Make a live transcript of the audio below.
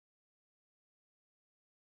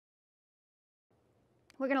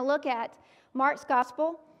We're going to look at Mark's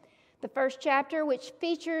Gospel, the first chapter, which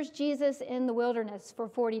features Jesus in the wilderness for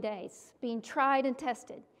 40 days, being tried and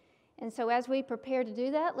tested. And so as we prepare to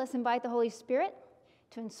do that, let's invite the Holy Spirit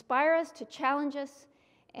to inspire us, to challenge us,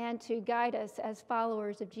 and to guide us as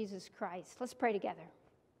followers of Jesus Christ. Let's pray together.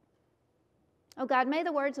 Oh God, may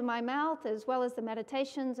the words of my mouth, as well as the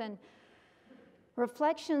meditations and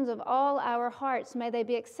reflections of all our hearts, may they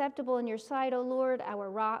be acceptable in your sight, O Lord,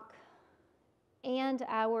 our rock and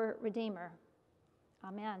our Redeemer.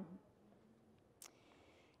 Amen.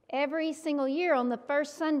 Every single year on the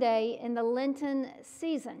first Sunday in the Lenten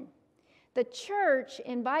season, the church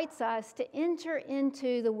invites us to enter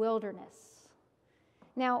into the wilderness.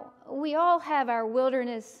 Now, we all have our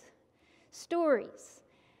wilderness stories,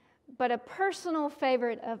 but a personal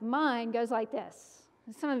favorite of mine goes like this.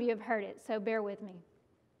 Some of you have heard it, so bear with me.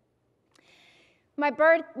 My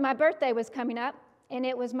birthday was coming up, and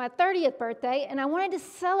it was my 30th birthday, and I wanted to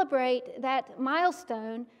celebrate that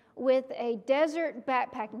milestone with a desert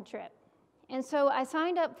backpacking trip. And so I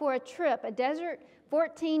signed up for a trip, a desert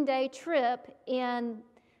 14-day trip in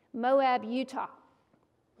Moab, Utah.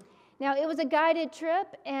 Now, it was a guided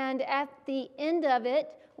trip, and at the end of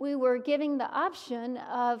it, we were giving the option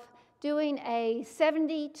of doing a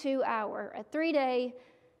 72-hour, a 3-day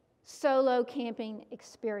solo camping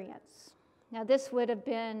experience. Now, this would have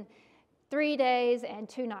been 3 days and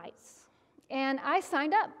 2 nights. And I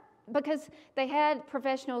signed up because they had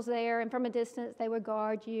professionals there, and from a distance, they would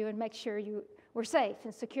guard you and make sure you were safe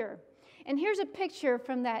and secure. And here's a picture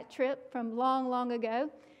from that trip from long, long ago.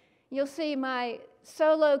 You'll see my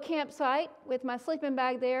solo campsite with my sleeping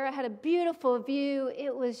bag there. I had a beautiful view.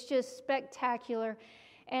 It was just spectacular.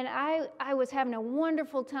 And I was having a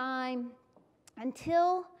wonderful time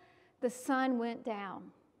until the sun went down.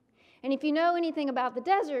 And if you know anything about the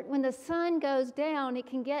desert, when the sun goes down, it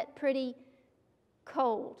can get pretty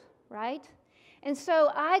cold, right? And so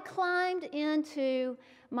I climbed into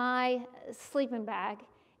my sleeping bag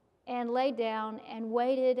and laid down and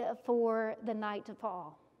waited for the night to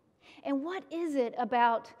fall. And what is it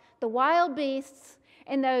about the wild beasts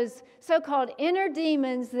and those so-called inner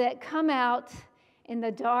demons that come out in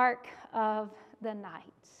the dark of the night?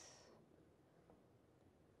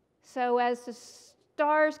 So as the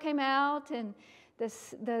stars came out and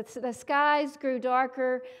the skies grew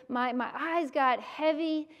darker, my eyes got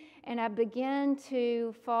heavy and I began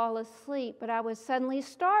to fall asleep, but I was suddenly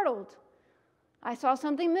startled. I saw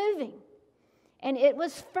something moving, and it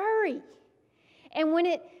was furry. And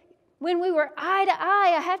when we were eye to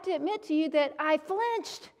eye, I have to admit to you that I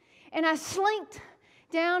flinched, and I slinked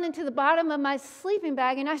down into the bottom of my sleeping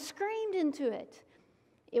bag, and I screamed into it.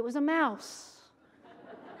 It was a mouse.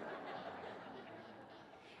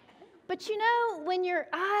 But you know, when you're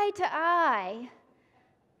eye to eye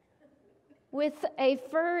with a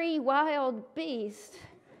furry wild beast,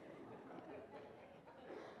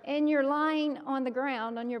 and you're lying on the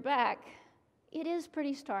ground on your back, it is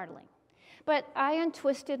pretty startling. But I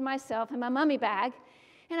untwisted myself in my mummy bag,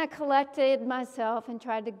 and I collected myself and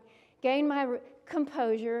tried to gain my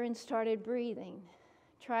composure and started breathing,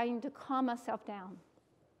 trying to calm myself down.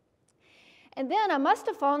 And then I must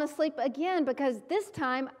have fallen asleep again, because this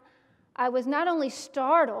time I was not only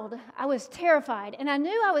startled, I was terrified. And I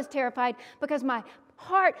knew I was terrified because my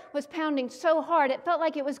heart was pounding so hard, it felt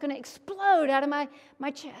like it was going to explode out of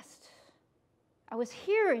my chest. I was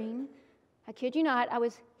hearing, I kid you not, I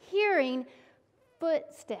was hearing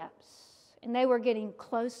footsteps. And they were getting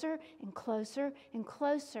closer and closer and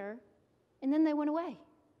closer, and then they went away.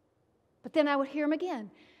 But then I would hear them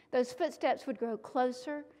again. Those footsteps would grow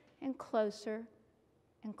closer and closer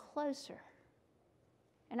and closer.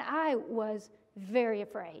 And I was very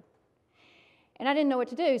afraid. And I didn't know what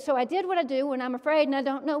to do. So I did what I do when I'm afraid and I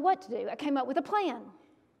don't know what to do. I came up with a plan,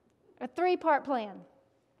 a 3-part plan.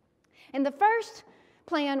 And the first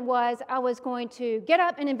plan was I was going to get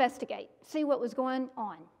up and investigate, see what was going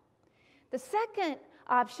on. The second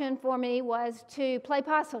option for me was to play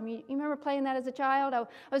possum. You remember playing that as a child? I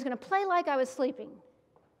was going to play like I was sleeping.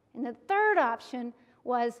 And the third option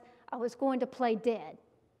was I was going to play dead,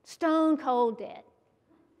 stone cold dead.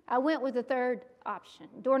 I went with the third option.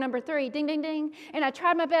 Door number 3, ding, ding, ding. And I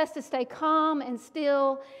tried my best to stay calm and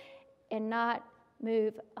still and not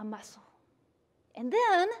move a muscle. And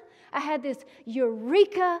then I had this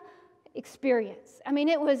eureka experience. I mean,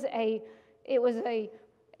 it was a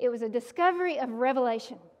discovery of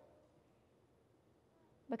revelation,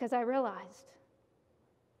 because I realized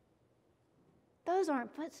those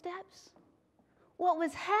aren't footsteps. What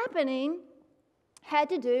was happening had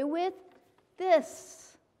to do with this.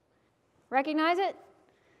 Recognize it?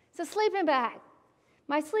 It's a sleeping bag.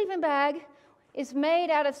 My sleeping bag is made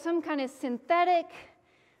out of some kind of synthetic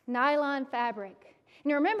nylon fabric. And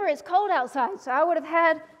you remember, it's cold outside, so I would have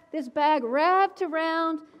had this bag wrapped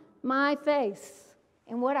around my face.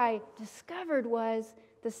 And what I discovered was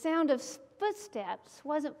the sound of footsteps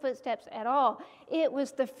wasn't footsteps at all. It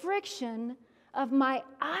was the friction of my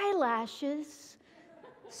eyelashes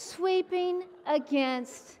sweeping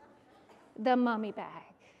against the mummy bag.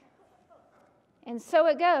 And so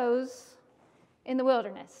it goes in the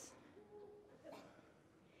wilderness.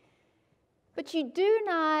 But you do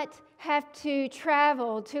not have to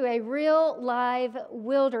travel to a real live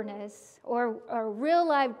wilderness or a real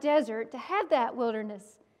live desert to have that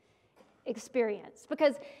wilderness experience,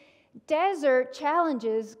 because desert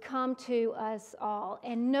challenges come to us all,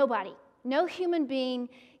 and no human being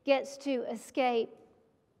gets to escape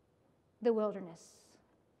the wilderness.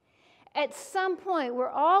 At some point, we're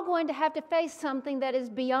all going to have to face something that is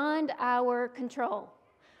beyond our control,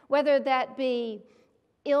 whether that be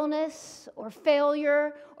illness or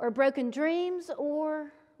failure or broken dreams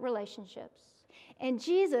or relationships. And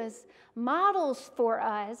Jesus models for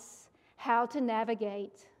us how to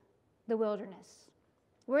navigate the wilderness.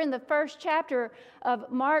 We're in the first chapter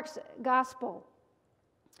of Mark's gospel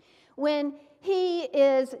when he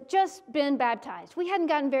is just been baptized. We hadn't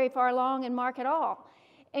gotten very far along in Mark at all.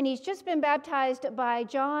 And he's just been baptized by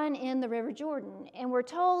John in the River Jordan. And we're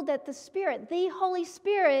told that the Holy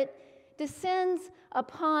Spirit, descends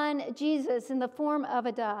upon Jesus in the form of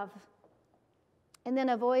a dove. And then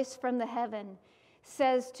a voice from the heaven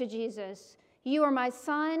says to Jesus, "You are my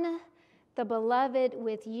Son, the beloved.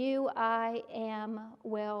 With you I am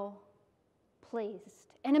well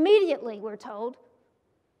pleased." And immediately, we're told,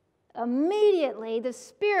 the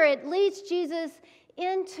Spirit leads Jesus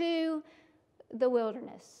into the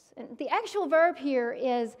wilderness. And the actual verb here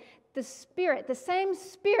is the Spirit. The same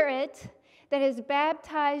Spirit that has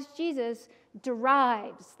baptized Jesus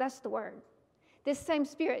drives, that's the word. This same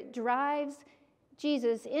Spirit drives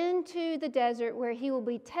Jesus into the desert where he will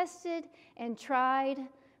be tested and tried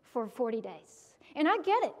for 40 days. And I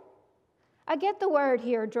get it. I get the word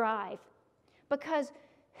here, drive, because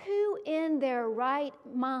who in their right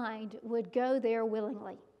mind would go there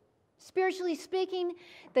willingly? Spiritually speaking,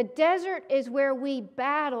 the desert is where we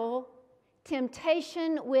battle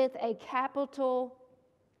temptation with a capital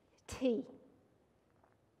T.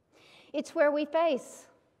 It's where we face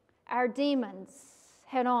our demons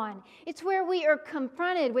head on. It's where we are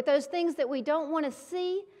confronted with those things that we don't want to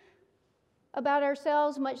see about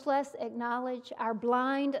ourselves, much less acknowledge, our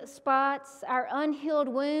blind spots, our unhealed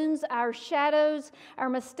wounds, our shadows, our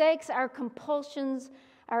mistakes, our compulsions,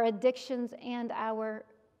 our addictions, and our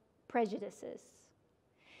prejudices.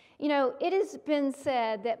 You know, it has been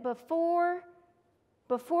said that before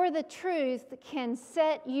the truth can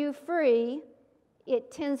set you free,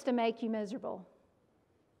 it tends to make you miserable.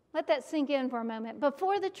 Let that sink in for a moment.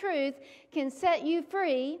 Before the truth can set you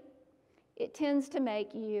free, it tends to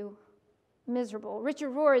make you miserable.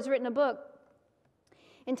 Richard Rohr has written a book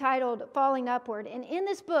entitled Falling Upward, and in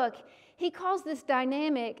this book, he calls this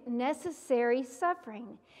dynamic necessary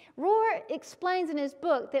suffering. Rohr explains in his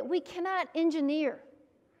book that we cannot engineer,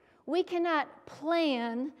 we cannot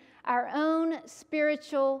plan our own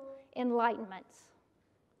spiritual enlightenment.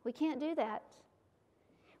 We can't do that.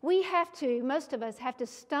 Most of us have to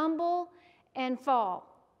stumble and fall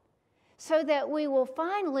so that we will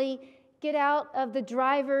finally get out of the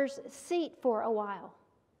driver's seat for a while.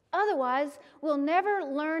 Otherwise, we'll never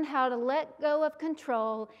learn how to let go of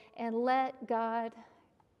control and let God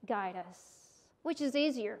guide us. Which is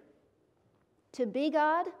easier, to be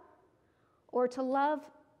God or to love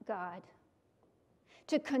God?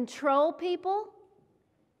 To control people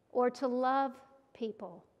or to love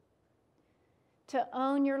people? To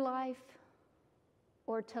own your life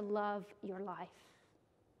or to love your life?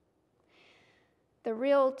 The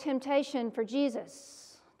real temptation for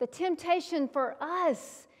Jesus, the temptation for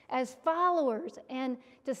us as followers and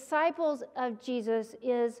disciples of Jesus,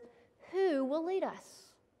 is who will lead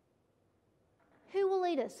us? Who will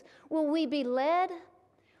lead us? Will we be led?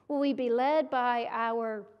 Will we be led by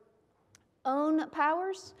our own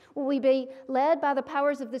powers? Will we be led by the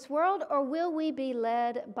powers of this world, or will we be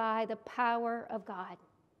led by the power of God?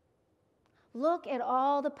 Look at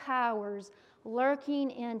all the powers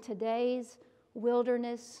lurking in today's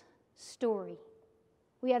wilderness story.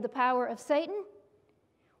 We have the power of Satan.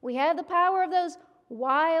 We have the power of those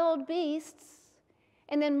wild beasts.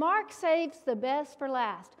 And then Mark saves the best for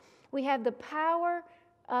last. We have the power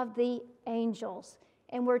of the angels.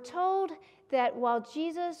 And we're told that while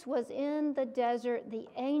Jesus was in the desert, the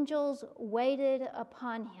angels waited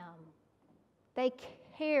upon him. They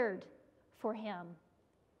cared for him.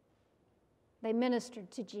 They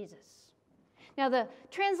ministered to Jesus. Now, the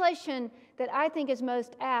translation that I think is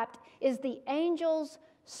most apt is the angels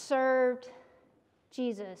served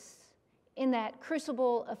Jesus in that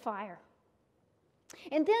crucible of fire.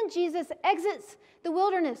 And then Jesus exits the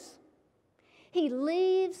wilderness. He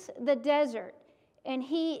leaves the desert and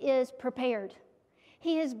he is prepared.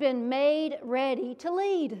 He has been made ready to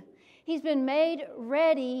lead. He's been made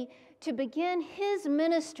ready to begin his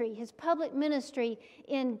ministry, his public ministry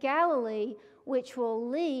in Galilee, which will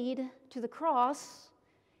lead to the cross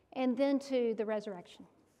and then to the resurrection.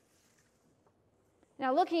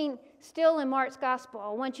 Now, looking still in Mark's gospel, I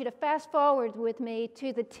want you to fast forward with me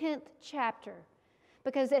to the 10th chapter,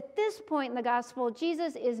 because at this point in the gospel,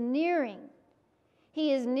 Jesus is nearing.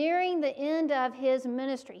 He is nearing the end of his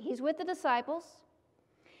ministry. He's with the disciples,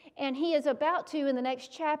 and he is about to, in the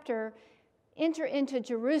next chapter, enter into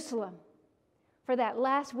Jerusalem for that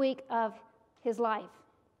last week of his life.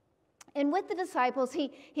 And with the disciples,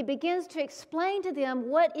 he begins to explain to them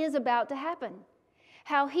what is about to happen,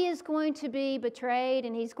 how he is going to be betrayed,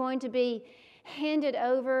 and he's going to be handed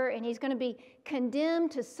over, and he's going to be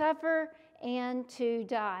condemned to suffer and to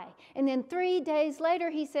die. And then 3 days later,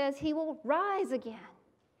 he says he will rise again.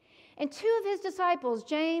 And two of his disciples,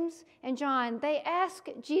 James and John, they ask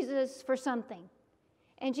Jesus for something.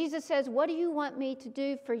 And Jesus says, "What do you want me to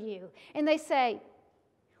do for you?" And they say,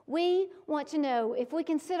 "We want to know if we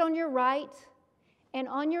can sit on your right and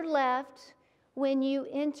on your left when you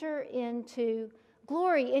enter into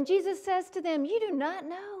glory." And Jesus says to them, "You do not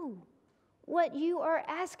know what you are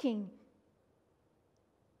asking."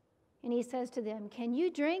 And he says to them, "Can you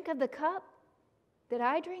drink of the cup that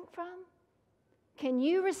I drink from? Can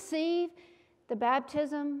you receive the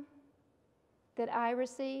baptism that I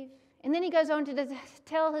receive?" And then he goes on to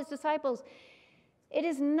tell his disciples, "It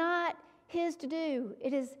is not his to do.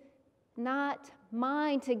 It is not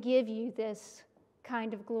mine to give you this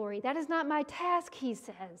kind of glory. That is not my task," he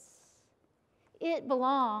says. "It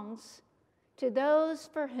belongs to those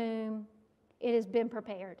for whom it has been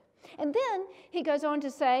prepared." And then he goes on to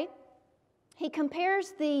say, he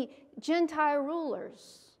compares the Gentile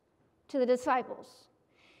rulers to the disciples.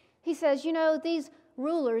 He says, you know, these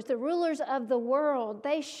rulers, the rulers of the world,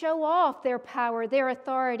 they show off their power, their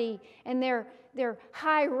authority, and their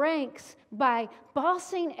high ranks by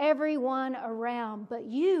bossing everyone around. But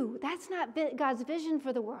you, that's not God's vision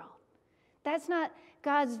for the world. That's not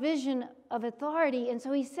God's vision of authority. And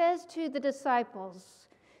so he says to the disciples,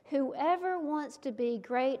 "Whoever wants to be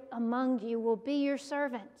great among you will be your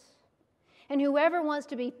servant. And whoever wants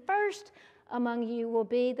to be first among you will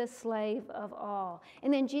be the slave of all."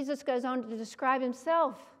 And then Jesus goes on to describe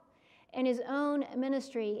himself and his own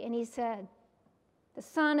ministry. And he said, "The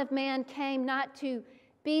Son of Man came not to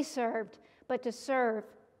be served, but to serve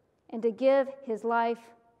and to give his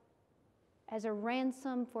life as a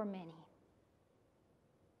ransom for many."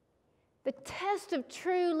 The test of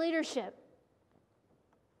true leadership,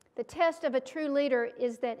 the test of a true leader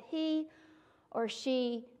is that he or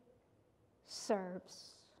she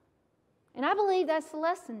serves. And I believe that's the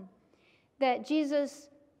lesson that Jesus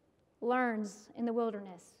learns in the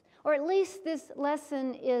wilderness. Or at least this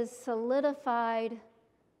lesson is solidified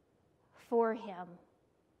for him.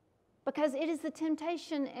 Because it is the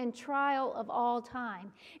temptation and trial of all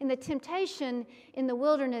time. And the temptation in the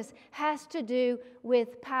wilderness has to do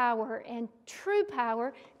with power. And true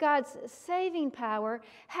power, God's saving power,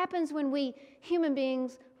 happens when we human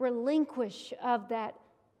beings relinquish of that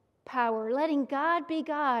power, letting God be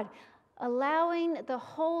God, allowing the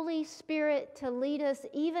Holy Spirit to lead us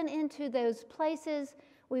even into those places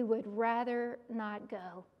we would rather not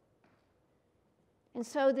go. And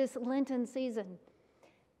so this Lenten season,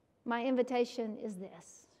 my invitation is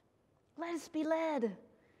this: let us be led.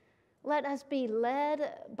 Let us be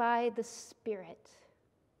led by the Spirit,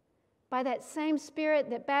 by that same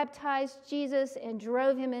Spirit that baptized Jesus and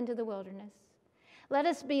drove him into the wilderness. Let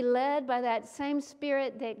us be led by that same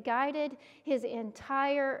Spirit that guided his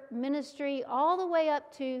entire ministry all the way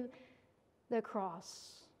up to the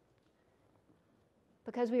cross.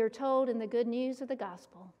 Because we are told in the good news of the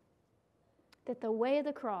gospel that the way of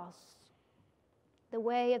the cross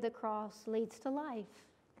leads to life,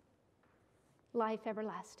 life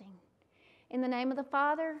everlasting. In the name of the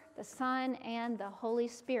Father, the Son, and the Holy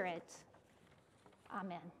Spirit,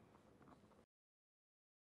 amen.